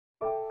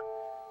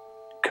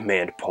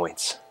command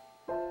points,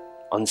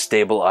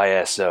 unstable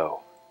ISO,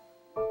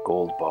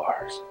 gold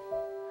bars.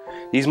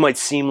 These might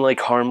seem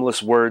like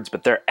harmless words,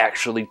 but they're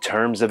actually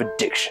terms of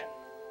addiction.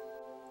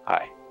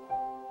 Hi,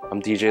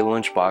 I'm DJ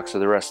Lunchbox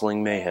of the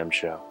Wrestling Mayhem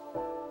Show.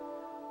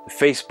 The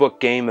Facebook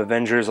game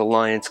Avengers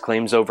Alliance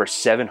claims over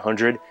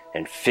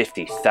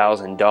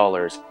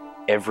 $750,000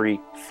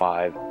 every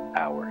 5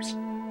 hours.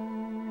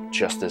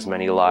 Just as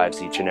many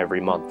lives each and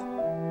every month.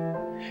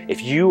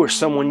 If you or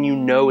someone you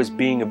know is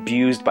being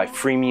abused by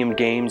freemium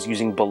games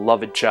using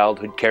beloved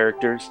childhood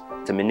characters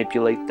to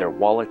manipulate their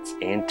wallets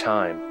and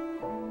time,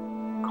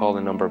 call the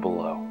number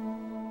below.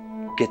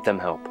 Get them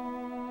help.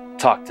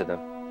 Talk to them.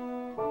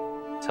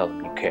 Tell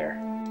them you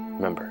care.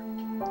 Remember,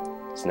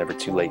 it's never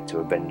too late to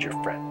avenge your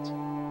friends.